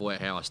said before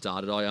how I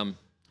started.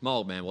 My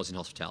old man was in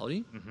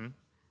hospitality. Mm-hmm.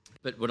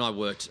 But when I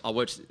worked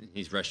in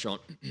his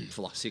restaurant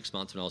for like 6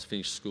 months when I was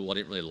finished school. I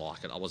didn't really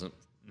like it. I wasn't,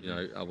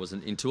 I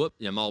wasn't into it.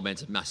 My old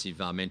man's a massive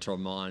mentor of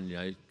mine.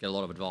 Get a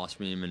lot of advice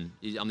from him, and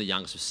I'm the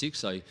youngest of 6,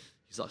 so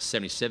he's like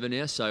 77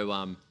 now.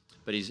 So,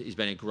 but he's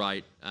been a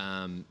great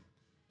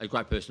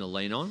person to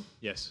lean on.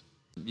 Yes.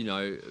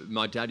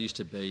 My dad used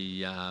to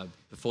be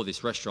before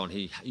this restaurant.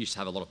 He used to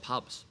have a lot of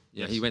pubs.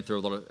 He went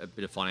through a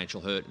bit of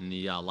financial hurt in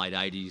the late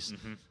 80s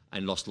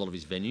and lost a lot of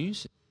his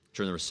venues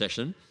during the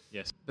recession.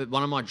 Yes. But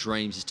one of my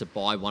dreams is to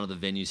buy one of the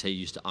venues he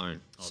used to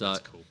own. Oh, that's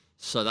cool.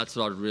 So that's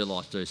what I'd really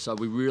like to do. So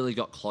we really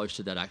got close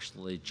to that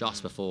actually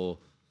just before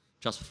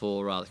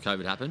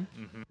COVID happened.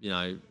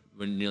 Mm-hmm.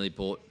 We nearly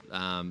bought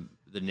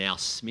the now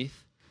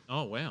Smith.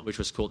 Oh, wow. Which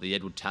was called the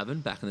Edward Tavern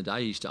back in the day.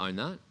 He used to own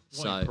that.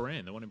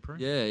 The one in Paran.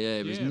 Yeah.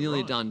 It was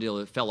nearly a done deal.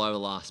 It fell over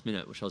last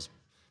minute, which I was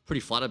pretty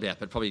flattered about,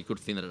 but probably a good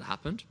thing that it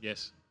happened.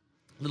 Yes.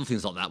 Little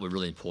things like that were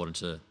really important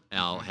to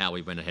how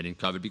we went ahead in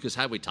COVID, because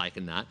had we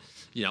taken that,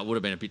 it would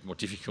have been a bit more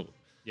difficult.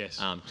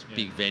 Yes.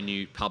 Big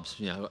venue, pubs,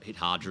 hit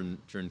hard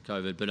during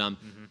COVID. But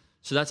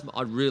so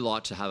I'd really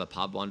like to have a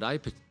pub one day,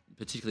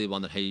 particularly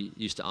one that he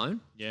used to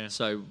own. Yeah.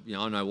 So,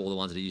 I know all the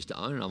ones that he used to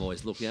own, and I'm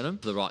always looking at them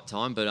for the right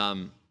time. But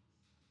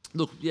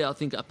I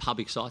think a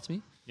pub excites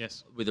me.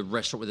 Yes. With a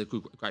restaurant with a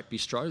great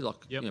bistro,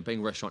 like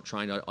being restaurant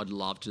trained, I'd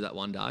love to do that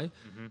one day.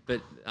 Mm-hmm.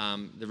 But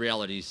the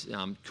reality is,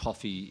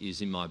 coffee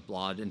is in my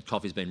blood, and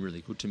coffee's been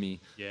really good to me.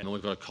 Yeah. And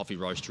we've got a coffee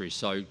roastery,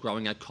 so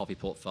growing our coffee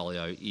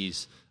portfolio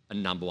is a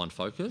number one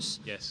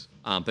focus. Yes.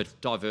 But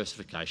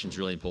diversification is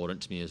really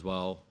important to me as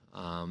well.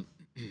 And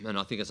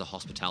I think as a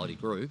hospitality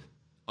group,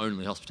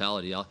 only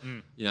hospitality,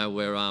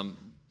 we're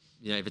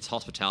if it's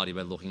hospitality,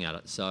 we're looking at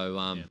it. So,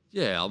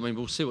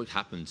 we'll see what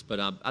happens. But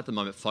at the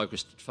moment,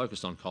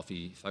 focused on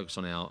coffee, focused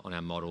on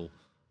our model,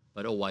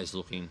 but always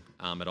looking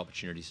at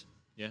opportunities.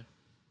 Yeah. Do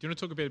you want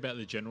to talk a bit about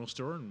the general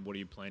store and what are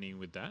you planning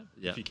with that,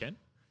 if you can?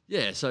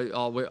 Yeah,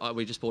 so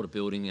we just bought a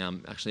building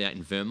actually out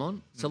in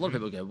Vermont. So a lot of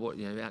people go, what,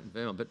 out in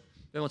Vermont? But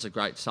Vermont's a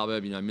great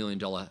suburb, $1 million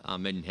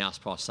median house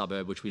price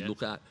suburb, which we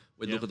look at.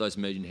 We look at those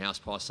median house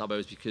price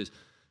suburbs because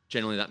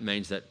generally that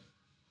means that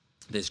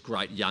there's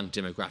great young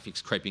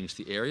demographics creeping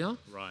into the area,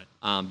 right?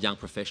 Young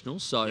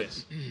professionals. So,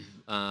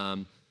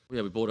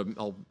 we bought an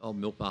old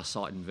milk bar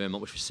site in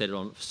Vermont, which we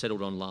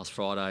settled on last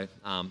Friday,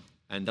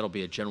 and that'll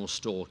be a general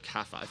store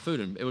cafe, food,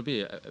 and it would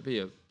be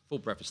a full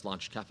breakfast,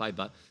 lunch cafe,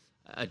 but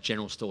a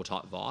general store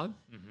type vibe.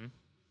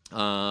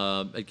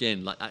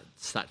 Again, like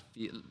that's that.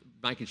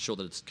 Making sure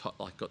that it's got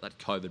that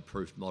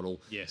COVID-proof model.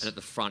 Yes. And at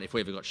the front, if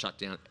we ever got shut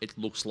down, it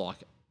looks like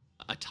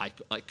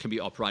can be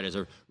operated as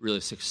a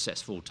really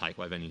successful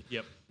takeaway venue.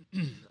 Yep.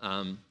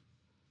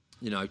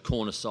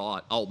 Corner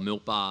site, old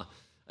milk bar.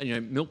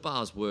 And, milk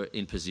bars were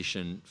in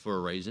position for a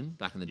reason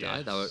back in the day.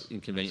 Yes, they were in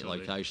convenient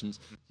absolutely. locations.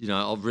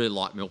 I really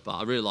like milk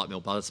bar. I really like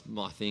milk bar. That's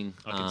my thing.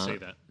 I can see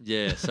that.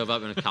 Yeah, so I've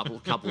opened a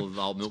couple of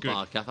old milk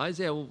bar cafes.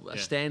 Yeah,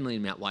 Stanley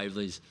in Mount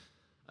Waverley's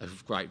a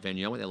great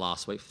venue. I went there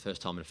last week for the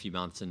first time in a few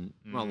months, and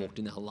when I walked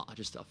in there,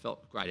 I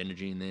felt great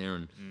energy in there,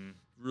 and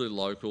really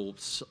local.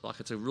 It's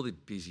a really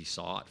busy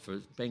site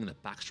for being in the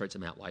back streets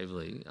of Mount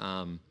Waverley.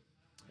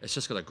 It's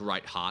just got a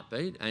great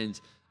heartbeat,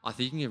 and I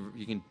think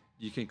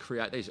you can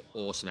create these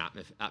awesome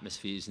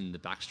atmospheres in the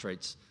back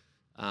streets.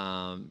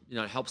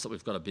 It helps that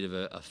we've got a bit of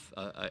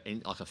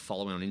a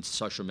following on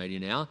social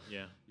media now.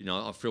 Yeah.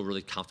 I feel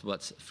really comfortable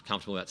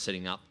about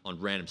setting up on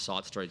random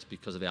side streets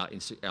because of our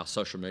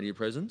social media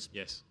presence.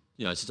 Yes.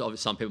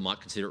 Some people might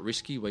consider it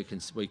risky. We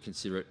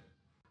consider it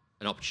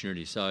an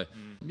opportunity. So,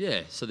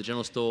 so the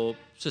general store,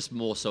 it's just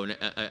more so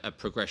a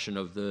progression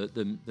of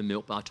the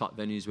milk bar type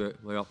venues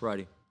we're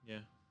operating. Yeah.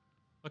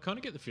 I kind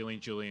of get the feeling,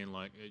 Julien,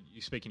 like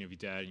you're speaking of your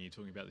dad and you're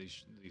talking about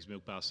these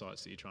milk bar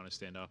sites that you're trying to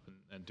stand up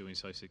and doing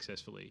so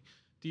successfully.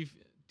 Do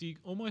you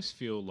almost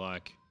feel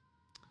like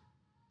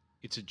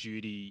it's a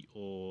duty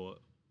or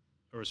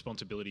a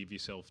responsibility of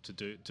yourself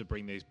to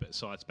bring these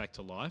sites back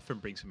to life and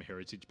bring some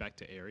heritage back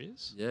to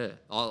areas? Yeah,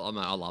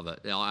 I love it.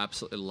 I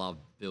absolutely love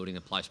building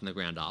a place from the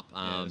ground up.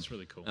 That's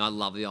really cool. And I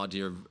love the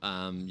idea of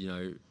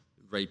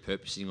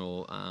repurposing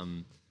or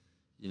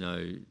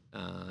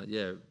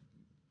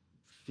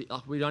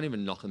we don't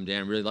even knock them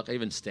down really. Like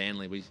even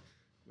Stanley, we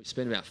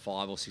spent about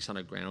 $500,000 or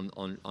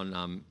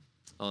 $600,000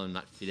 on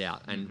that fit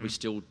out, and we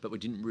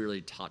didn't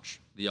really touch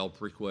the old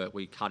brickwork.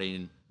 We cut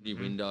in new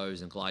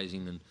windows and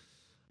glazing and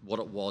what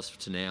it was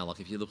to now. Like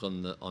if you look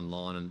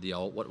online and the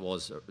old what it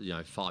was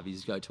 5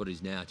 years ago to what it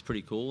is now, it's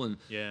pretty cool. And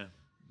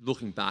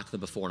looking back, the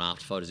before and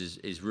after photos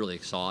is really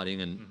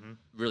exciting and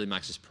really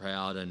makes us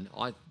proud. And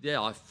I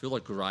feel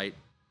a great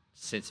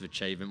sense of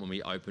achievement when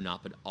we open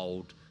up an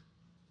old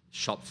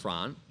shop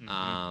front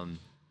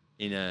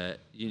in a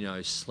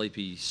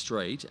sleepy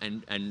street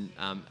and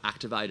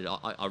activated.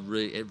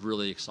 It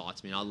really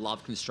excites me. I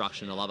love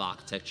construction. I love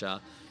architecture.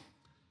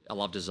 I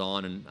love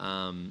design,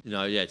 and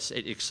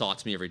it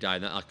excites me every day.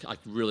 And I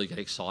really get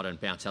excited and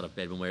bounce out of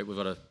bed when we've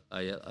got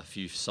a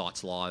few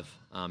sites live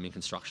in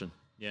construction.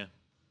 Yeah,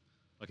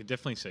 I can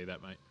definitely see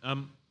that, mate.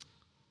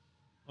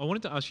 I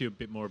wanted to ask you a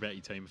bit more about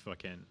your team, if I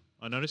can.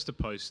 I noticed a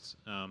post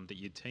that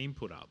your team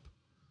put up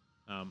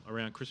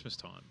around Christmas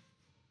time.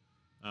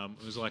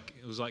 It was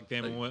like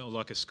them,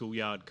 like a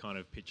schoolyard kind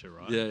of picture,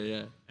 right?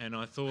 Yeah. And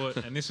I thought,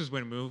 and this is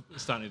when we were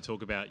starting to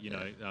talk about,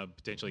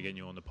 potentially getting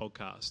you on the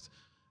podcast.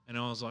 And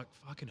I was like,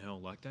 fucking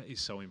hell, like that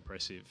is so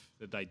impressive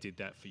that they did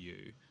that for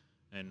you.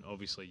 And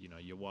obviously,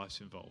 your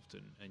wife's involved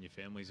and your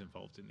family's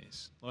involved in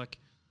this. Like,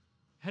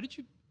 how do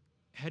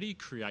you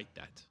create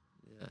that?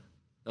 Yeah,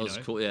 that was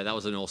cool. Yeah, that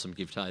was an awesome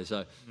gift, hey?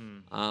 So,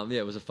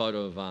 it was a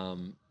photo of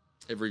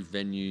every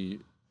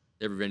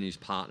venue's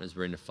partners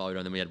were in the photo,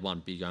 and then we had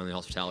one big only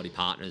hospitality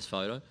partners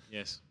photo.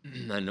 Yes.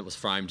 And it was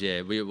framed,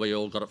 we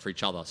all got it for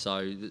each other. So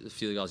a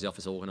few of the guys in the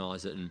office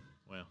organised it, and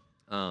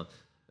wow.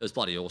 It was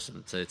bloody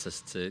awesome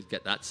to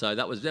get that. So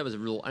that was a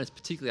real, and it's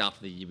particularly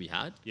after the year we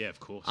had. Yeah, of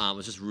course. It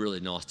was just really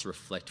nice to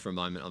reflect for a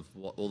moment of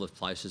all the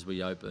places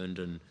we opened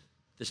and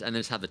then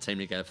just have the team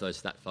together for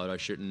that photo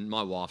shoot. And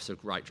my wife's a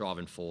great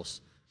driving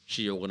force.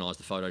 She organised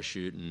the photo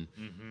shoot, and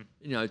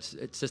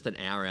it's just an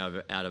hour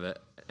out of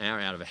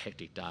a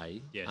hectic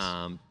day. Yes.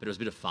 But it was a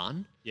bit of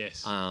fun.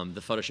 Yes.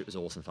 The photo shoot was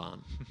awesome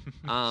fun.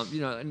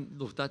 And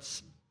look,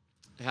 that's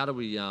how do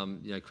we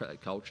create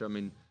that culture? I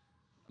mean,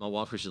 my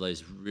wife, Christy Lee,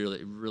 is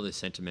really, really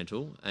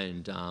sentimental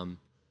and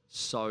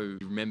so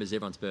remembers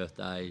everyone's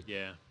birthday.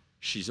 Yeah.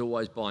 She's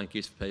always buying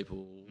gifts for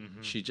people.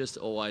 She just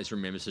always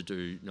remembers to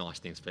do nice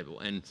things for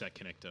people. And it's that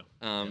connector.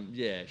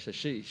 So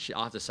she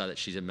I have to say that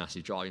she's a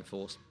massive driving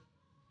force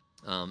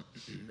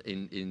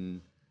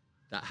in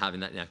that,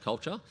 having that in our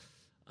culture.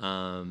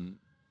 And,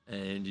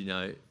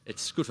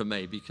 it's good for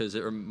me because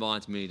it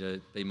reminds me to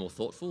be more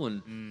thoughtful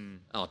and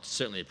I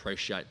certainly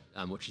appreciate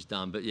what she's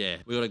done. But, yeah,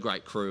 we got a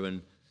great crew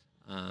and,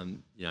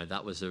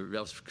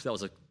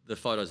 the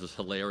photos was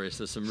hilarious.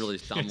 There's some really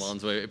dumb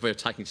ones where we're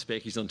taking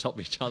speckies on top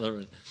of each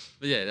other.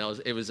 But, yeah,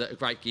 it was a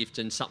great gift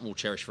and something we'll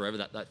cherish forever,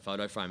 that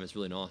photo frame. It's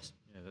really nice.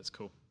 Yeah, that's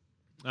cool.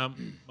 My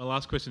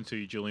last question to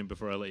you, Julien,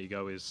 before I let you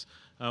go is,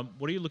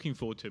 what are you looking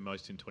forward to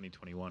most in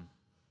 2021?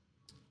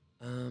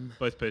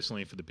 Both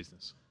personally and for the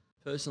business.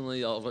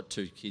 Personally, I've got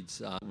 2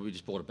 kids. We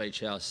just bought a beach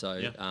house, so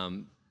Yeah.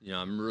 I'm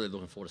really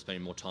looking forward to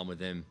spending more time with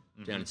them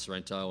down in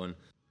Sorrento, and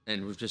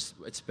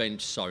it's been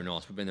so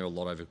nice. We've been there a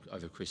lot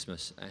over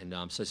Christmas, and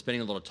so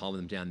spending a lot of time with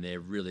them down there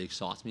really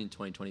excites me in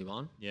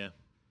 2021. Yeah.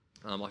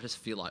 I just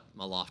feel like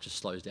my life just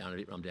slows down a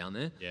bit when I'm down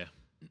there. Yeah.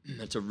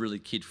 It's a really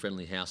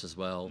kid-friendly house as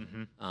well.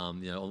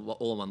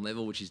 All on one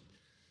level, which is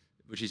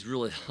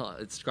really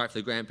it's great for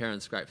the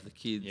grandparents, great for the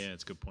kids. Yeah,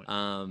 it's a good point.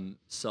 I'm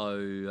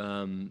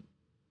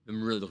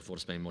really looking forward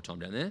to spending more time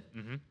down there,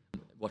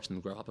 watching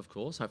them grow up. Of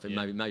course, hopefully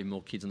maybe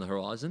more kids on the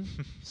horizon.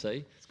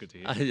 See, It's good to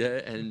hear.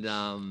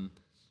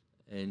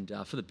 and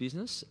for the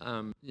business,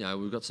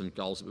 we've got some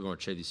goals that we want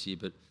to achieve this year,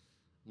 but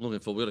I'm looking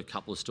forward. We've got a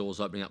couple of stores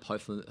opening up,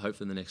 hopefully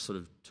in the next sort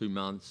of 2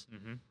 months.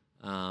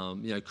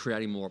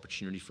 Creating more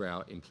opportunity for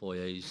our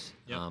employees.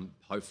 Yep.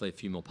 Hopefully, a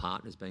few more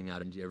partners being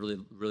added. Yeah, really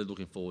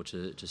looking forward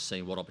to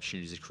seeing what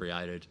opportunities are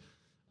created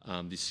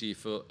this year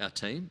for our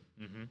team,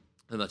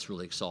 and that's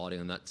really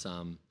exciting. And that's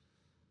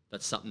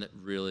something that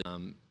really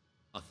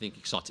I think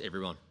excites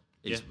everyone.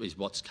 Is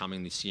what's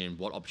coming this year and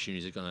what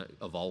opportunities are going to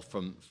evolve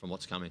from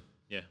what's coming.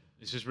 Yeah,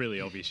 it's just really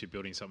obvious you're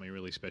building something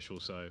really special.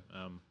 So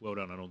well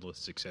done on all the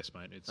success,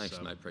 mate. It's Thanks,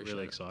 mate. Appreciate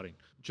really it. exciting.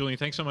 Julien,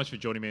 thanks so much for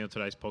joining me on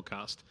today's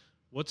podcast.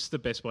 What's the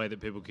best way that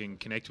people can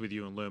connect with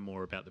you and learn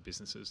more about the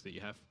businesses that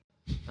you have?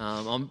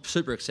 I'm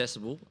super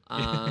accessible.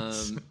 You're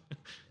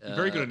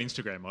very good on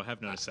Instagram. I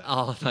have noticed that.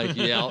 Oh, thank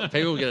you. Yeah,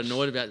 people get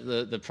annoyed about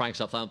the pranks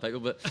I play on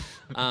people, but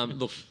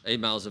look,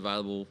 email's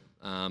available.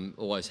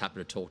 Always happy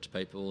to talk to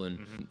people,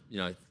 and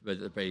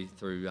whether it be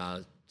through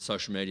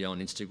social media on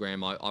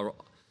Instagram.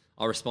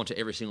 I respond to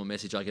every single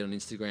message I get on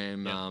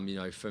Instagram.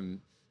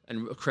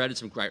 And created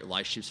some great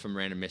relationships from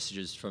random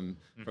messages from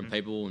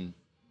people, and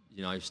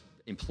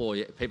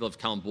people have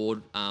come on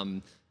board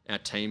our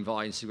team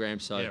via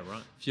Instagram. So if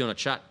you want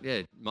to chat,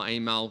 my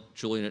email,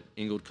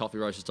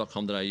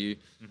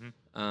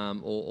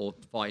 julian@ingledcoffeeroasters.com.au, or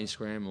via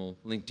Instagram or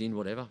LinkedIn,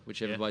 whatever,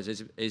 whichever way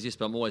is easiest.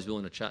 But I'm always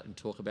willing to chat and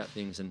talk about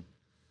things, and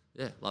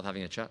love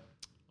having a chat.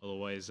 I'll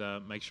always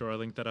make sure I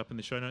link that up in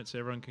the show notes so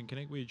everyone can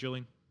connect with you,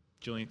 Julien.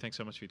 Julien, thanks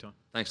so much for your time.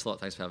 Thanks a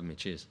lot. Thanks for having me.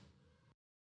 Cheers.